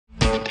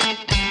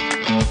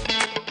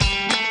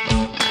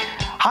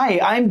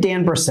Hi, I'm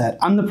Dan Bresette.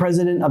 I'm the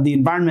president of the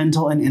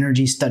Environmental and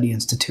Energy Study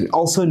Institute,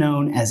 also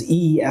known as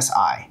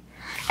EESI.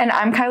 And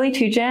I'm Kylie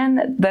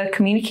Tugend, the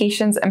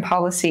Communications and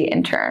Policy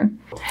Intern.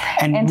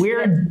 And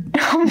we're...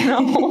 Oh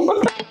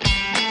no.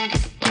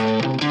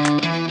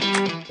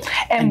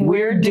 And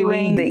we're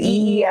doing the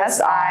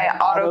EESI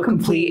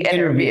Autocomplete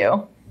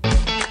Interview.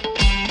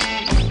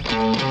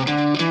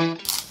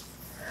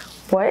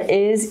 What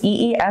is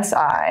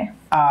EESI?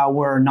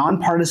 We're a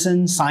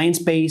nonpartisan,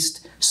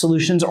 science-based,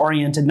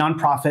 solutions-oriented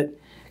nonprofit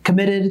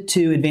committed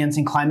to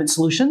advancing climate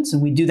solutions,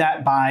 and we do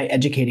that by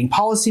educating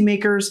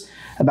policymakers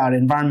about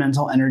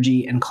environmental,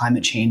 energy, and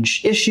climate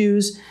change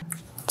issues.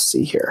 Let's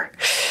see here.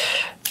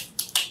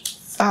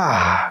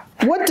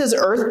 What does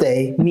Earth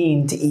Day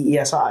mean to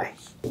EESI?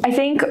 I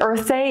think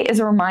Earth Day is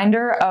a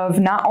reminder of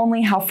not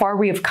only how far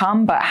we have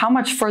come, but how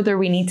much further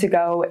we need to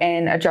go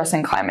in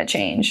addressing climate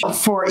change.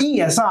 For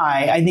EESI,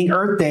 I think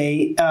Earth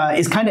Day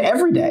is kind of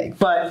every day,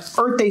 but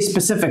Earth Day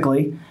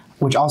specifically,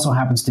 which also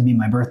happens to be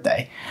my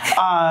birthday,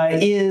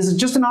 is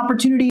just an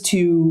opportunity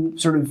to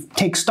sort of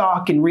take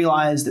stock and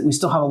realize that we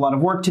still have a lot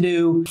of work to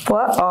do.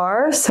 What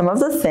are some of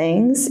the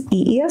things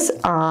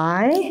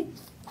EESI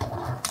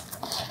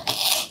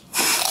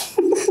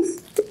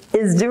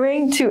is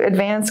doing to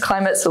advance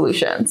climate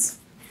solutions?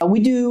 We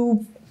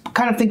do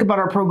kind of think about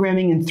our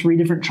programming in three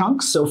different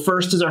chunks. So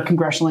first is our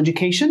congressional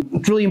education.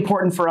 It's really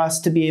important for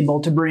us to be able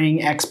to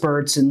bring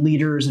experts and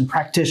leaders and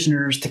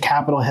practitioners to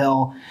Capitol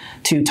Hill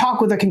to talk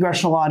with a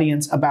congressional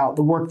audience about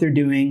the work they're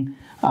doing,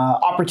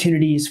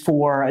 opportunities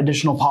for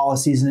additional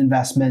policies and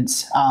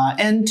investments,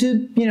 and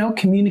to,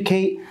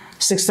 communicate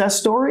success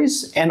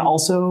stories and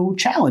also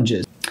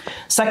challenges.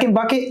 Second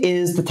bucket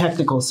is the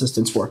technical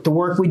assistance work, the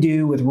work we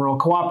do with rural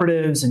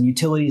cooperatives and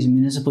utilities and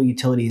municipal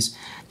utilities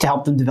to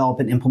help them develop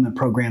and implement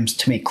programs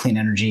to make clean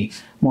energy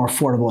more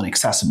affordable and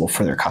accessible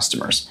for their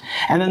customers.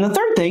 And then the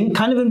third thing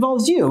kind of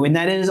involves you, and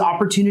that is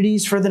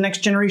opportunities for the next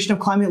generation of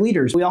climate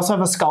leaders. We also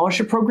have a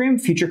scholarship program,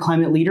 Future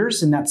Climate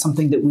Leaders, and that's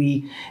something that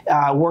we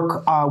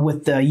work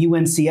with the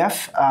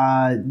UNCF,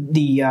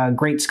 the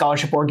great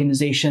scholarship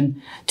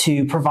organization,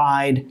 to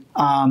provide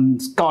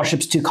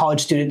scholarships to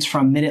college students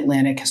from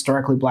Mid-Atlantic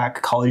historically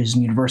Black colleges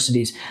and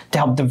universities to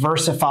help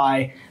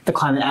diversify the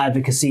climate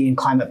advocacy and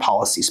climate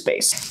policy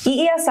space.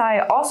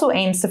 EESI also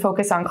aims to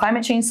focus on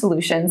climate change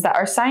solutions that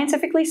are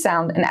scientifically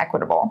sound and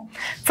equitable.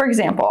 For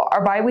example,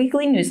 our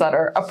bi-weekly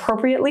newsletter,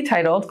 appropriately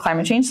titled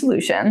Climate Change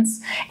Solutions,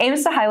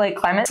 aims to highlight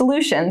climate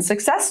solution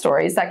success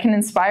stories that can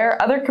inspire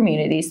other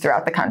communities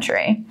throughout the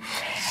country.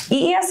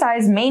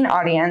 EESI's main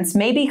audience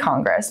may be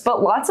Congress,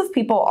 but lots of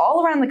people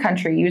all around the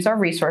country use our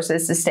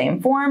resources to stay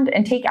informed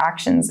and take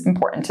actions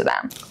important to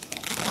them.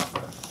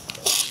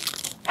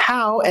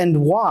 How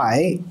and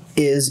why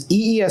is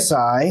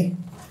EESI,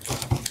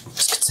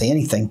 just could say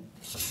anything,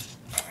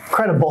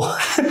 credible?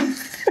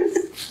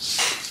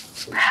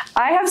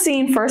 I have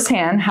seen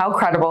firsthand how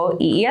credible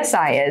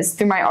EESI is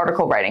through my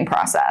article writing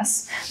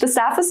process. The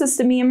staff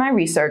assisted me in my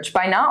research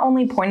by not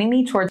only pointing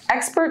me towards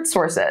expert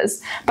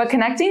sources, but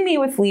connecting me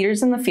with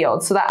leaders in the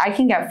field so that I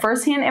can get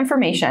firsthand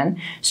information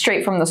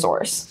straight from the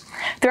source.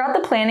 Throughout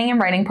the planning and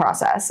writing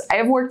process, I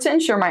have worked to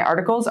ensure my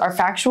articles are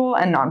factual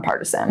and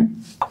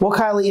nonpartisan. Well,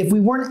 Kylie, if we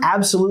weren't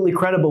absolutely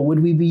credible,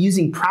 would we be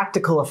using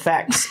practical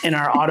effects in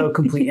our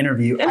autocomplete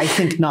interview? I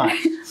think not.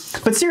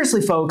 But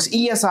seriously, folks,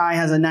 EESI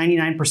has a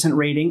 99%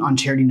 rating on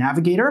Charity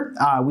Navigator.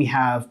 We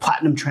have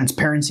platinum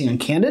transparency on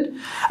Candid,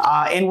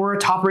 and we're a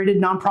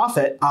top-rated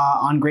nonprofit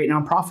on Great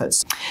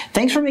Nonprofits.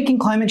 Thanks for making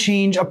climate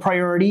change a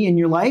priority in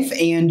your life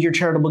and your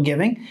charitable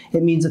giving.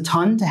 It means a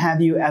ton to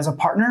have you as a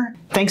partner.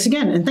 Thanks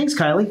again, and thanks,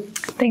 Kylie.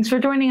 Thanks for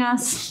joining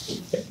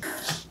us.